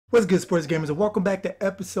What's good, sports gamers, and welcome back to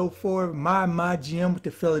episode 4 of MyGM with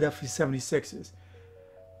the Philadelphia 76ers.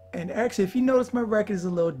 And actually, if you notice, my record is a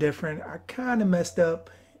little different. I kind of messed up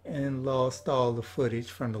and lost all the footage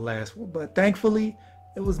from the last one, but thankfully,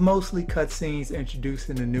 it was mostly cutscenes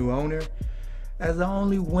introducing the new owner. As I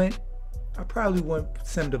probably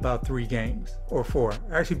simmed about 3 games, or 4.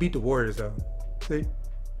 I actually beat the Warriors though, see?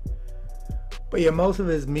 But yeah, most of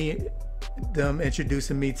it is them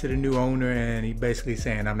introducing me to the new owner, and he basically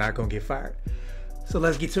saying I'm not gonna get fired. So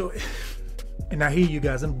let's get to it. And now here you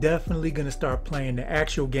guys, I'm definitely gonna start playing the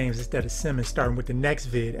actual games instead of simming, starting with the next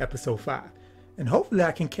vid, episode 5. And hopefully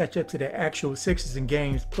I can catch up to the actual Sixers and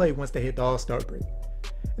games played once they hit the All-Star break.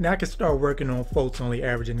 And I can start working on folks only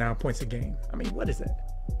averaging 9 points a game. I mean, what is that?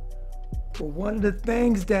 But one of the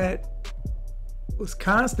things that was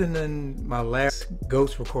constant in my last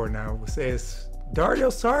Ghost recording now says Dario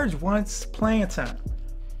Saric wants playing time.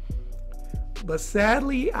 But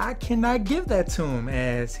sadly, I cannot give that to him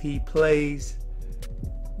as he plays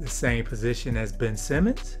the same position as Ben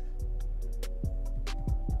Simmons.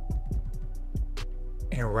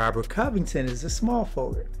 And Robert Covington is a small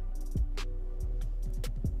forward.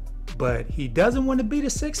 But he doesn't want to be the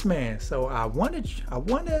 6th man, so I want to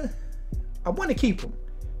keep him.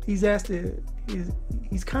 He's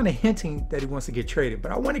kind of hinting that he wants to get traded,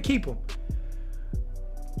 but I want to keep him.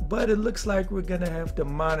 But it looks like we're gonna have to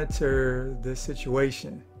monitor the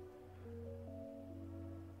situation.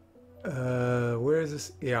 Where is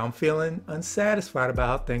this? Yeah, I'm feeling unsatisfied about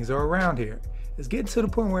how things are around here. It's getting to the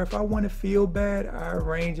point where if I want to feel bad, I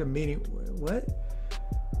arrange a meeting. What?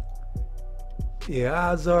 Yeah,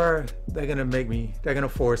 odds are they're gonna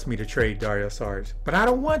force me to trade Dario Saric. But I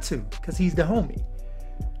don't want to, because he's the homie.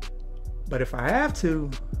 But if I have to,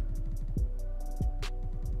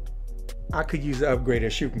 I could use an upgraded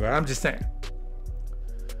shooting guard. I'm just saying.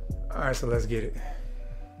 Alright, so let's get it.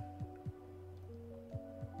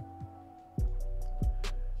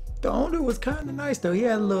 The owner was kind of nice though. He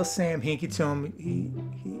had a little Sam Hinkie to him.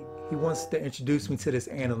 He wants to introduce me to this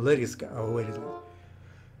analytics guy. Oh, wait a minute.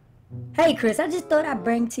 Hey Chris, I just thought I'd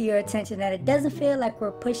bring to your attention that it doesn't feel like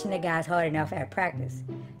we're pushing the guys hard enough at practice.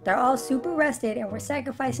 They're all super rested and we're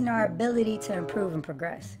sacrificing our ability to improve and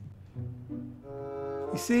progress.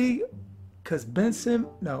 You see, because JJ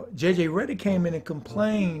Redick came in and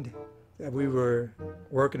complained that we were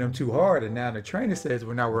working them too hard, and now the trainer says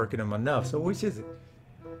we're not working them enough. So which is it?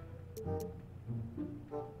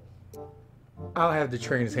 I'll have the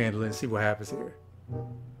trainers handle it and see what happens here.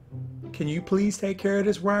 Can you please take care of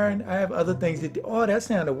this, Ryan? I have other things to do. Oh, that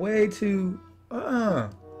sounded way too...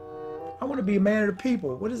 I want to be a man of the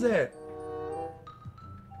people. What is that?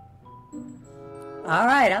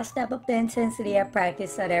 Alright, I'll step up the intensity at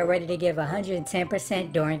practice so they're ready to give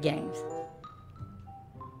 110% during games.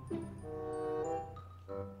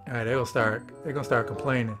 Alright, they're gonna start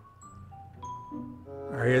complaining.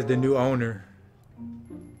 Alright, here's the new owner.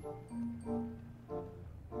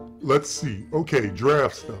 Let's see. Okay,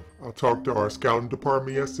 draft stuff. I talked to our scouting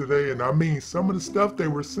department yesterday, and I mean, some of the stuff they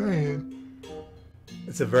were saying...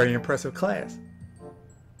 It's a very impressive class.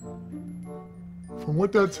 From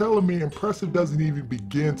what they're telling me, impressive doesn't even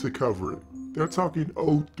begin to cover it. They're talking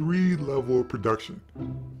 03 level of production.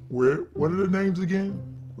 What are the names again?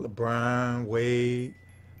 LeBron, Wade.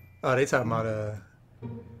 Oh, they talking about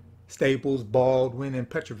Staples, Baldwin, and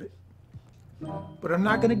Petrovic. But I'm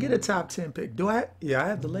not gonna get a top 10 pick. Do I? Yeah, I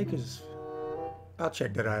have the Lakers. I'll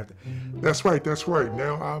check that out. That's right.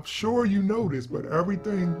 Now, I'm sure you know this, but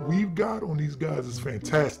everything we've got on these guys is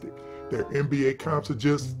fantastic. Their NBA comps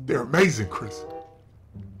they're amazing, Chris.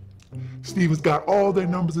 Steven's got all their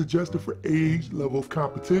numbers adjusted for age, level of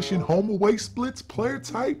competition, home-away splits, player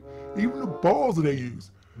type, even the balls that they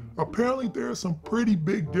use. Apparently, there are some pretty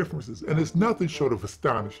big differences, and it's nothing short of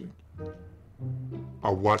astonishing.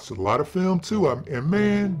 I watched a lot of film too, and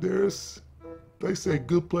man, they say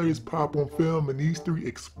good players pop on film, and these 3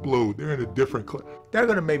 explode. They're in a different class. They're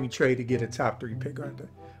gonna make me trade to get a top 3 pick, aren't they?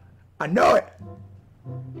 I know it.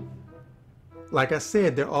 Like I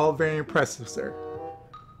said, they're all very impressive, sir.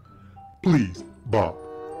 Please, Bob.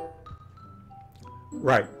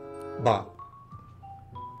 Right, Bob.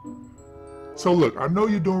 So look, I know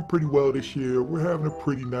you're doing pretty well this year. We're having a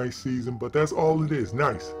pretty nice season, but that's all it is,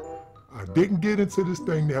 nice. I didn't get into this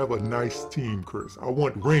thing to have a nice team, Chris. I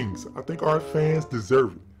want rings. I think our fans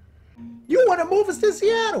deserve it. You want to move us to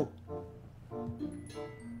Seattle?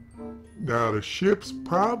 Now, the ship's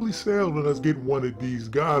probably sailed on us getting one of these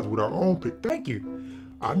guys with our own pick. Thank you.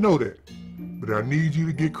 I know that. But I need you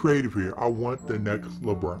to get creative here. I want the next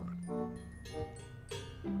LeBron.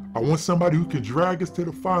 I want somebody who can drag us to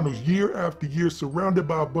the finals year after year, surrounded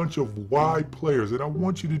by a bunch of wide players. And I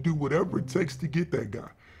want you to do whatever it takes to get that guy.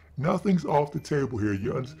 Nothing's off the table here.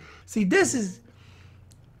 See, this is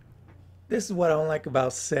what I don't like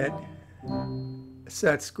about set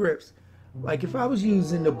scripts. Like, if I was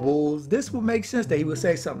using the Bulls, this would make sense that he would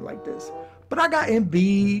say something like this. But I got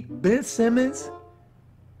Embiid, Ben Simmons,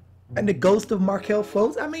 and the ghost of Markelle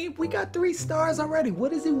Fultz. I mean, we got 3 stars already.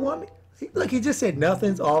 What does he want me? Look, he just said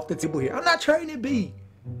nothing's off the table here. I'm not trading Embiid.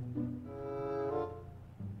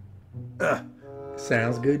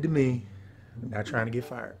 Sounds good to me. I'm not trying to get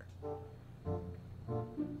fired.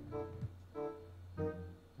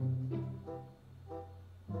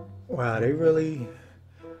 Wow, they really...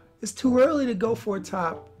 It's too early to go for a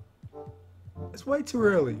top. It's way too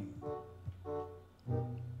early.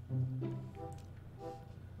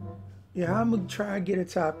 Yeah, I'm going to try and get a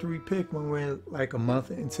top 3 pick when we're like a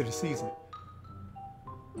month into the season.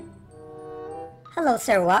 Hello,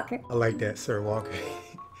 Sir Walker. I like that, Sir Walker.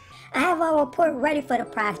 I have our report ready for the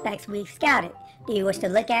prospects we've scouted. Do you wish to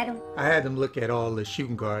look at them? I had them look at all the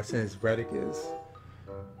shooting guards since Redick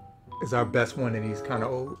is our best one and he's kind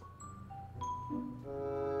of old.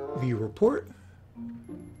 View report.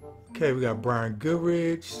 Okay, we got Brian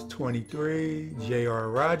Goodrich, 23, J.R.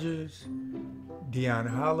 Rogers, Deion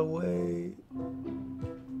Holloway,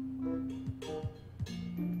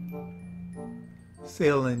 his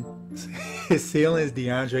ceiling is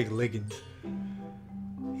DeAndre Liggins.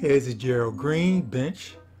 Here's a Gerald Green,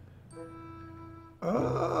 bench.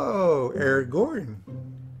 Oh, Eric Gordon.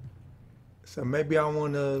 So maybe I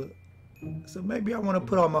want to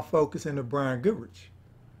put all my focus into Brian Goodrich.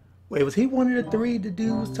 Wait, was he one of the 3 the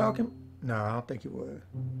dude was talking? No, I don't think he was.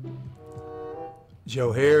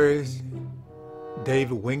 Joe Harris,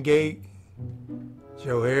 David Wingate,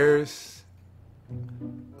 Joe Harris.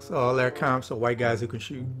 So all their comps are white guys who can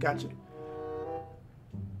shoot. Gotcha.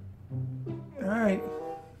 All right.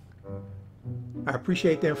 I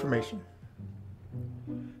appreciate the information.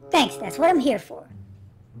 Thanks, that's what I'm here for.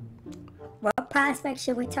 What prospects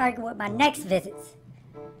should we target with my next visits?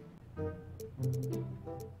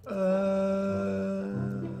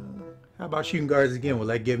 How about shooting guards again? Will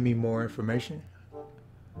that give me more information?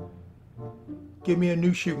 Give me a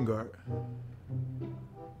new shooting guard.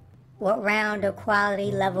 What round or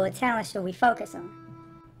quality level of talent should we focus on?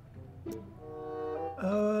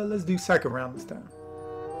 Let's do second round this time.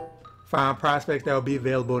 Find prospects that will be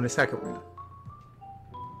available in the second round.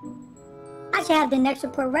 I should have the next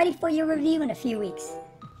report ready for your review in a few weeks.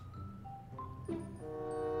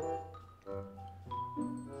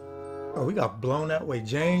 Oh, we got blown that way.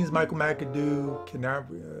 James, Michael McAdoo,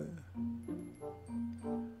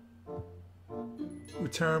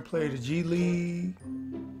 return player to G League.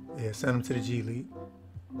 Yeah, send him to the G League.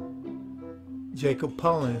 Jacob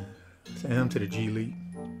Pullen, send him to the G League.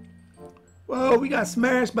 Whoa, we got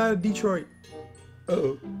smashed by Detroit.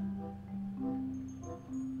 Uh-oh.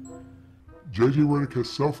 JJ Redick has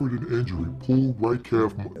suffered an injury, pulled right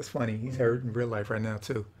calf. That's funny. He's hurt in real life right now,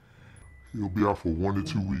 too. He'll be out for 1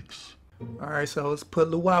 to 2 weeks. All right, so let's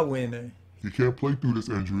put Luau in there. He can't play through this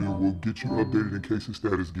injury and we'll get you updated in case his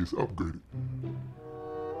status gets upgraded.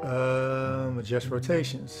 Adjust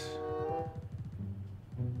rotations.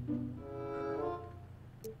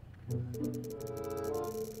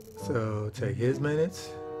 So take his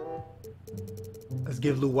minutes. Let's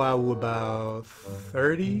give Luau about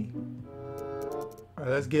 30. All right,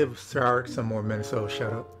 let's give Sark some more minutes. So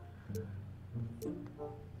shut up.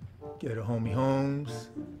 Get a homie Holmes.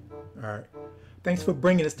 All right. Thanks for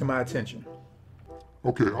bringing this to my attention.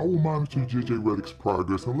 Okay, I will monitor JJ Redick's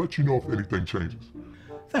progress and let you know if anything changes.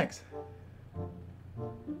 Thanks.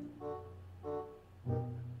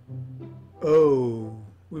 Oh,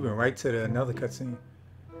 we went right to another cutscene.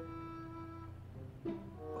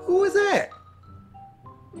 Who was that?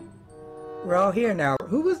 We're all here now.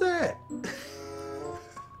 Who was that?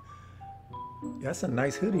 That's a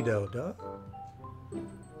nice hoodie though, dog.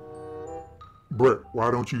 Brett, why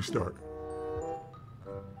don't you start?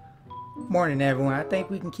 Morning, everyone. I think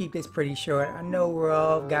we can keep this pretty short. I know we're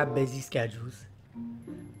all got busy schedules.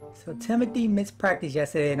 So Timothy missed practice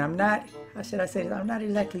yesterday, and I'm not, how should I say this? I'm not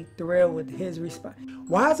exactly thrilled with his response.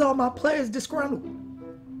 Why is all my players disgruntled?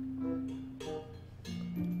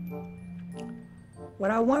 What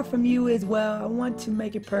I want from you is, well, I want to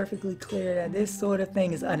make it perfectly clear that this sort of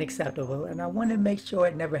thing is unacceptable, and I want to make sure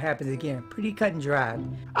it never happens again. Pretty cut and dry.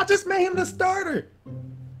 I just made him the starter.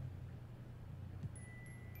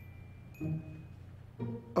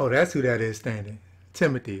 Oh, that's who that is standing.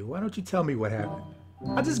 Timothy, why don't you tell me what happened?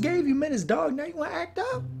 I just gave you minutes, dog. Now you want to act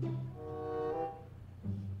up?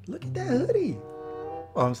 Look at that hoodie.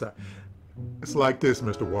 Oh, I'm sorry. It's like this,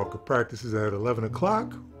 Mr. Walker. Practice is at 11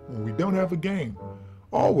 o'clock when we don't have a game.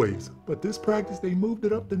 Always. But this practice, they moved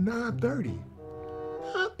it up to 9:30.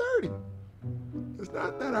 9:30. It's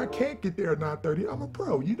not that I can't get there at 9:30. I'm a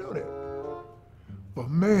pro. You know that. But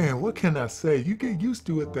man, what can I say? You get used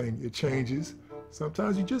to a thing. It changes.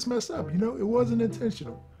 Sometimes you just mess up. You know, it wasn't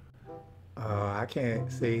intentional. I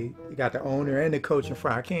can't see. You got the owner and the coach in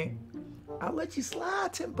front. I can't. I'll let you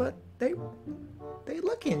slide, Tim, but they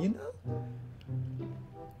looking, you know.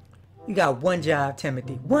 You got one job,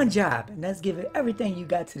 Timothy. One job, and that's giving everything you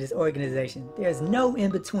got to this organization. There's no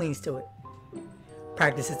in-betweens to it.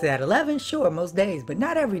 Practice is at 11, sure, most days, but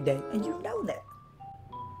not every day, and you know that.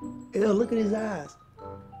 Ew, look at his eyes.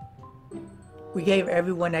 We gave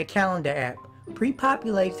everyone that calendar app,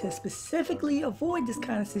 pre-populated to specifically avoid this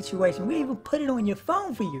kind of situation. We even put it on your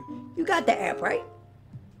phone for you. You got the app, right?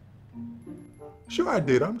 Sure I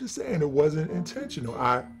did. I'm just saying it wasn't intentional.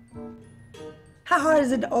 How hard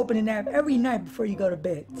is it to open an app every night before you go to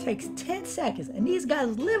bed? It takes 10 seconds, and these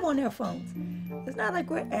guys live on their phones. It's not like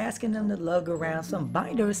we're asking them to lug around some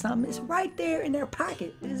binder or something. It's right there in their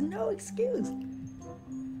pocket. There's no excuse.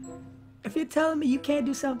 If you're telling me you can't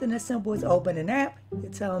do something as simple as open an app,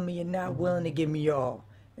 you're telling me you're not willing to give me your all.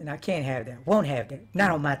 And I can't have that. Won't have that.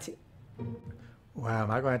 Not on my team. Wow,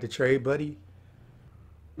 am I going to have to trade, buddy?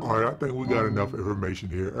 All right, I think we got enough information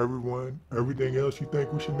here. Everyone, everything else you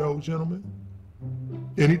think we should know, gentlemen?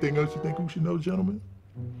 Anything else you think we should know, gentlemen?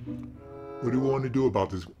 What do you want to do about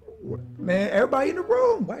this? What? Man, everybody in the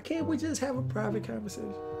room. Why can't we just have a private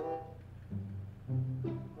conversation?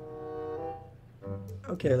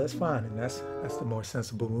 Okay, that's fine, and that's the more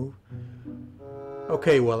sensible move.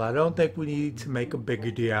 Okay, well, I don't think we need to make a bigger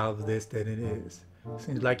deal out of this than it is.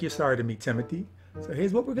 Seems like you're sorry to me, Timothy. So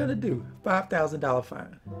here's what we're gonna do. $5,000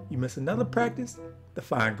 fine. You miss another practice, the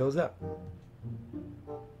fine goes up.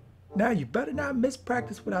 Now you better not miss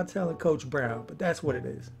practice without telling Coach Brown, but that's what it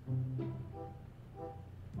is.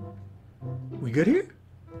 We good here?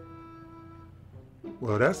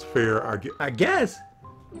 Well, that's fair, I guess.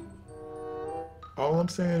 All I'm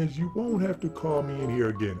saying is you won't have to call me in here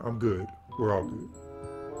again. I'm good. We're all good.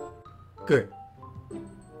 Good.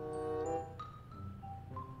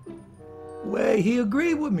 Wait, he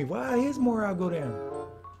agreed with me. Why his morale go down?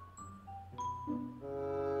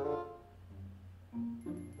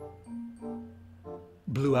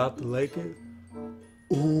 Blew out the Lakers.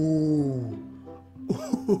 Ooh.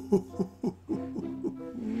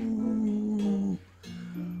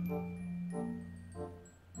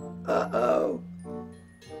 Uh-oh.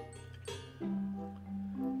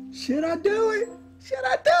 Should I do it? Should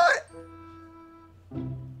I do it?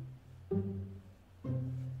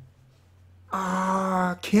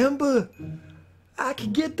 Ah, Kimber. I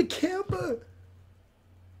can get the Kimber.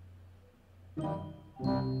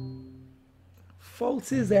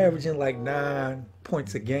 Fultz is averaging like 9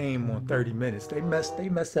 points a game on 30 minutes. They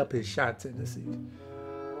messed up his shot tendencies.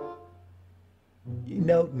 You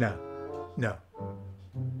know, no.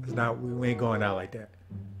 It's not, we ain't going out like that.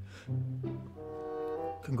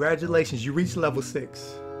 Congratulations, you reached level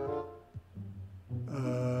 6.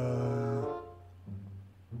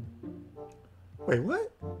 Wait,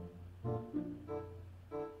 what?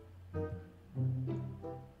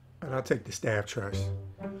 And I'll take the staff trash.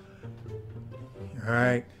 All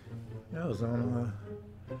right. That was on.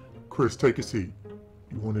 Chris, take a seat.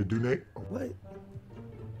 You want to donate? What?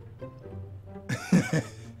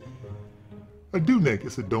 A donate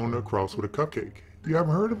is a donut crossed with a cupcake. You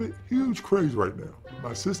haven't heard of it? Huge craze right now.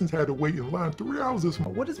 My assistants had to wait in line 3 hours this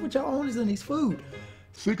month. What is with your owners in these food?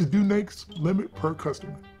 6 donates limit per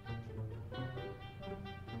customer.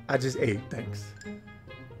 I just ate, thanks.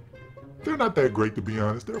 They're not that great, to be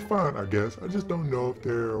honest. They're fine, I guess. I just don't know if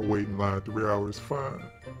they're waiting in line 3 hours fine.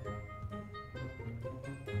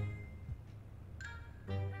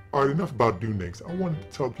 All right, enough about donates. I wanted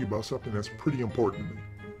to talk to you about something that's pretty important to me.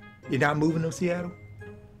 You're not moving to Seattle?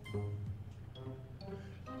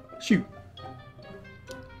 Shoot.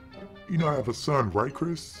 You know I have a son, right,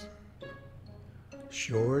 Chris?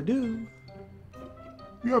 Sure do.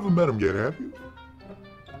 You haven't met him yet, have you?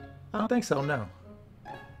 I don't think so, no.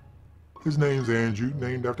 His name's Andrew,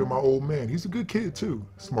 named after my old man. He's a good kid, too.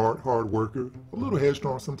 Smart, hard worker, a little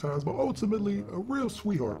headstrong sometimes, but ultimately a real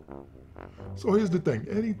sweetheart. So here's the thing.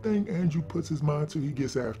 Anything Andrew puts his mind to, he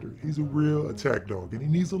gets after. He's a real attack dog, and he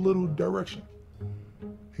needs a little direction.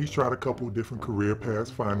 He's tried a couple of different career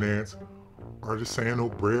paths, finance,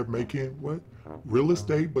 artisanal, bread making, real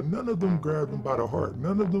estate, but none of them grabbed him by the heart.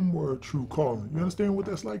 None of them were a true calling. You understand what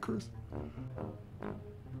that's like, Chris?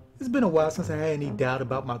 It's been a while since I had any doubt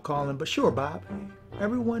about my calling, but sure, Bob.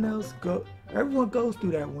 Everyone goes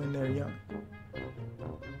through that when they're young.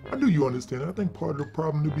 I knew you understand. I think part of the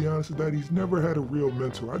problem, to be honest, is that he's never had a real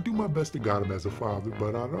mentor. I do my best to guide him as a father,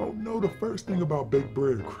 but I don't know the first thing about baked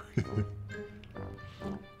bread.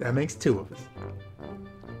 That makes two of us.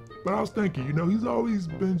 But I was thinking, he's always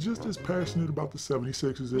been just as passionate about the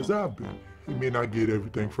 76ers as I've been. He may not get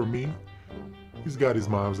everything from me. He's got his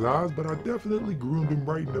mom's eyes, but I definitely groomed him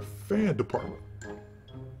right in the fan department.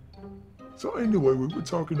 So anyway, we were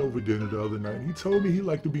talking over dinner the other night, and he told me he'd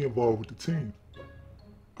like to be involved with the team.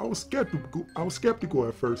 I was skeptical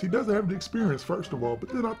at first. He doesn't have the experience, first of all, but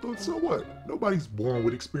then I thought, so what? Nobody's born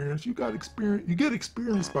with experience. You got experience. You get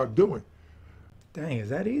experience by doing. Dang, is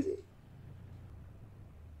that easy?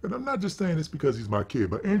 And I'm not just saying this because he's my kid,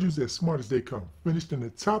 but Andrew's as smart as they come. Finished in the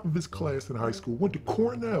top of his class in high school, went to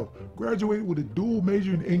Cornell, graduated with a dual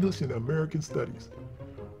major in English and American Studies.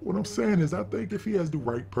 What I'm saying is, I think if he has the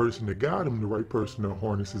right person to guide him, the right person to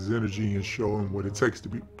harness his energy and show him what it takes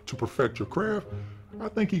to perfect your craft, I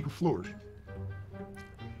think he can flourish.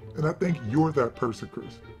 And I think you're that person,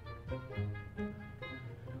 Chris.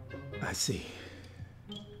 I see.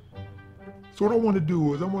 So what I want to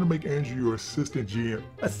do is I want to make Andrew your assistant GM.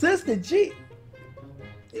 Assistant G?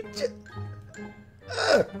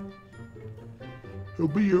 He'll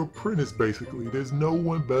be your apprentice, basically. There's no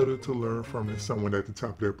one better to learn from than someone at the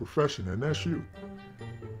top of their profession, and that's you.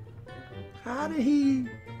 How did he...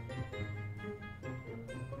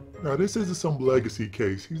 Now, this isn't some legacy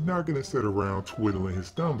case. He's not going to sit around twiddling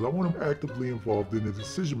his thumbs. I want him actively involved in the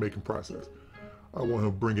decision-making process. I want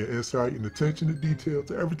him bringing insight and attention to detail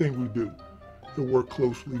to everything we do. He'll work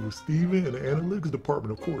closely with Steven and the analytics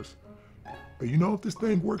department, of course. And if this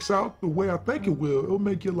thing works out the way I think it will, it'll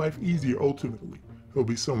make your life easier ultimately. He'll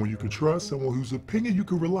be someone you can trust, someone whose opinion you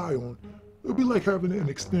can rely on. It'll be like having an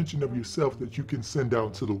extension of yourself that you can send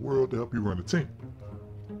out to the world to help you run a team.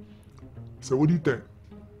 So what do you think?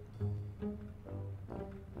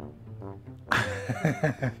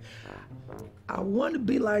 I want to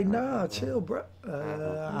be like, nah, chill, bro.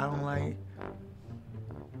 I don't like...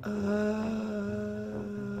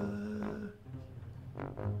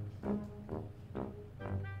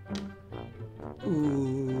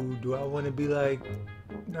 Ooh, do I want to be like,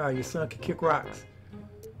 nah, your son can kick rocks?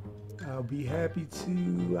 I'll be happy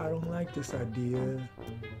to. I don't like this idea.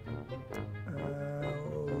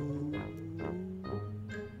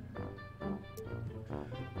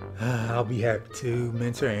 I'll be happy to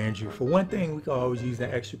mentor Andrew. For one thing, we can always use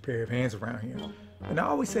an extra pair of hands around here. And I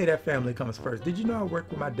always say that family comes first. Did you know I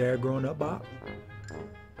worked with my dad growing up, Bob?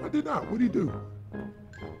 I did not. What did he do?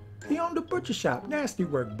 He owned a butcher shop. Nasty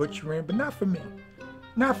work butchering, but not for me.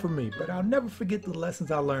 Not for me, but I'll never forget the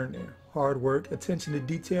lessons I learned there. Hard work, attention to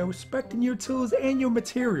detail, respecting your tools and your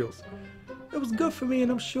materials. It was good for me,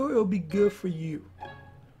 and I'm sure it'll be good for you.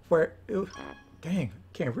 Dang,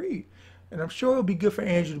 can't read. And I'm sure it'll be good for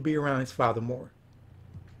Andrew to be around his father more.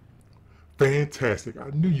 Fantastic. I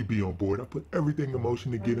knew you'd be on board. I put everything in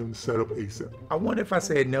motion to get him set up ASAP. I wonder if I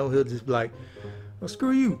said no, he'll just be like, well,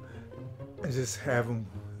 screw you. And just have him.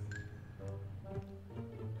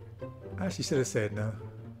 I actually should have said no.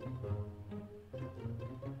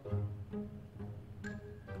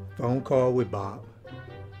 Phone call with Bob.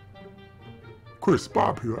 Chris,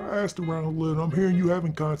 Bob here. I asked around a little. I'm hearing you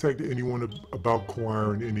haven't contacted anyone about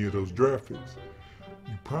acquiring any of those draft picks.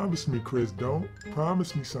 You promised me, Chris, don't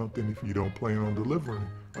promise me something if you don't plan on delivering.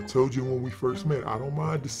 I told you when we first met, I don't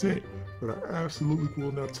mind dissent, but I absolutely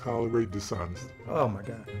will not tolerate dishonesty. Oh my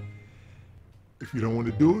God. If you don't want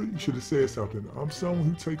to do it, you should have said something. I'm someone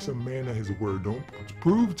who takes a man at his word. Don't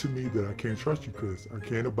prove to me that I can't trust you, Chris. I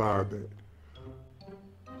can't abide that.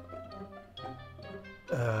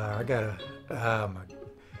 Oh my.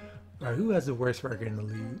 All right, who has the worst record in the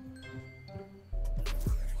league?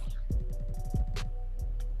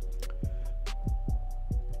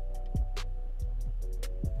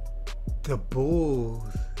 The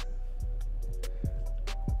Bulls.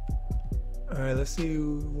 All right, let's see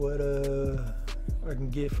what I can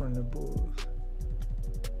get from the Bulls.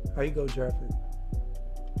 How you go draft it?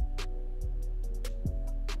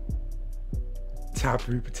 Top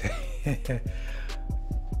 3 potato.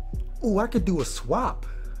 Ooh, I could do a swap.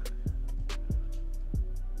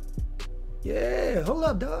 Yeah, hold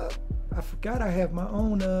up, dog. I forgot I have my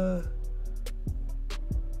own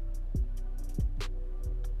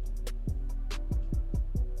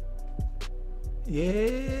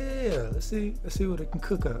Yeah, let's see what it can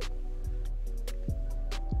cook up.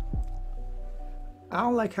 I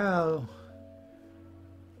don't like how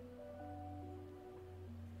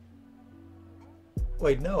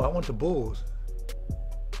wait, no, I want the Bulls.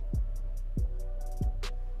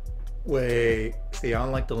 Wait, see, I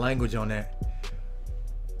don't like the language on that.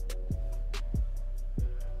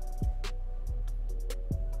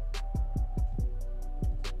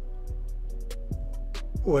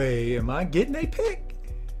 Wait, am I getting a pick?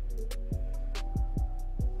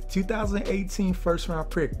 2018 first round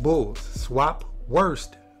pick, Bulls. Swap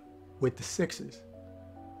worst with the Sixers.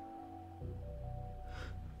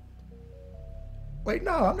 Wait,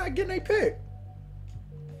 no, I'm not getting a pick.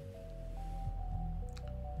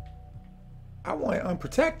 I want it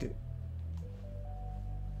unprotected.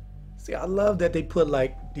 See, I love that they put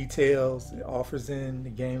like details and offers in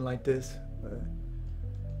the game like this.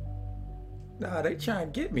 Nah, they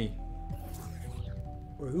trying to get me.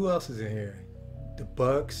 Well, who else is in here? The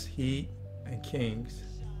Bucks, Heat, and Kings.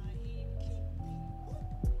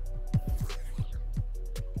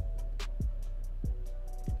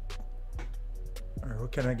 All right,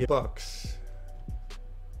 what can I get? Bucks.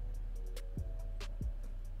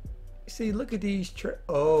 See, look at these.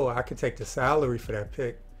 Oh, I could take the salary for that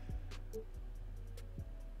pick.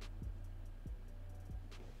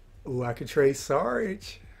 Ooh, I could trade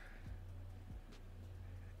Sarge.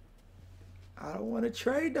 I don't want to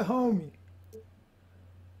trade the homie.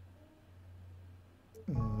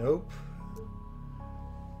 Nope.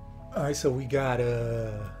 All right, so we got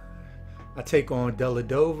I take on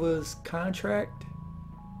Deladova's contract.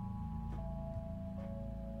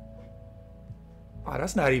 Oh,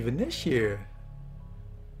 that's not even this year.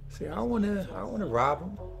 See, I wanna rob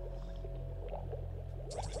him.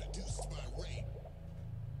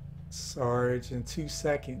 Sarge in 2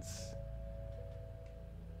 seconds.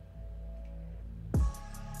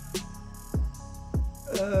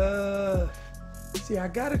 See, I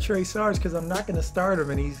gotta trade Sarge because I'm not gonna start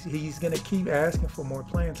him, and he's gonna keep asking for more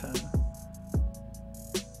playing time.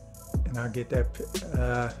 And I'll get that.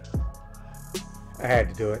 I had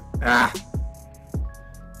to do it. Ah.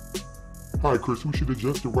 Hi, Chris. We should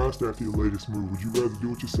adjust the roster after your latest move. Would you rather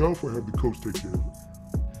do it yourself or have the coach take care of it?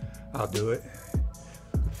 I'll do it.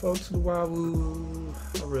 Folks, the Wahoo,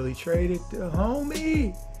 I really traded the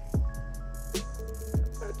homie.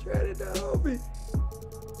 I traded the homie.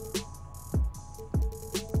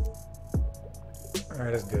 All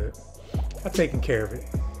right, that's good. I've taken care of it.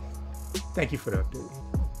 Thank you for the update.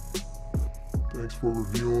 Thanks for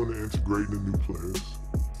reviewing and integrating the new players.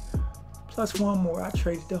 Plus one more. I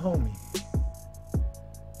traded the homie.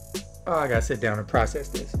 Oh, I gotta sit down and process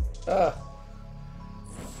this.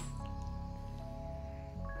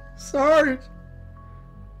 Sorry.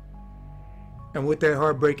 And with that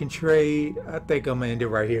heartbreaking trade, I think I'm gonna end it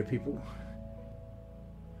right here, people.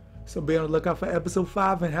 So be on the lookout for episode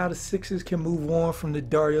 5 and how the Sixers can move on from the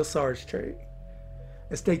Dario Saric trade.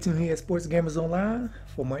 And stay tuned here at Sports Gamers Online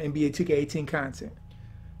for more NBA 2K18 content.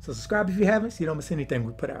 So subscribe if you haven't so you don't miss anything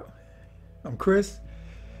we put out. I'm Chris.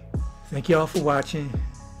 Thank y'all for watching.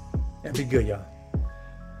 And be good, y'all.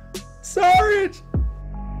 Saric!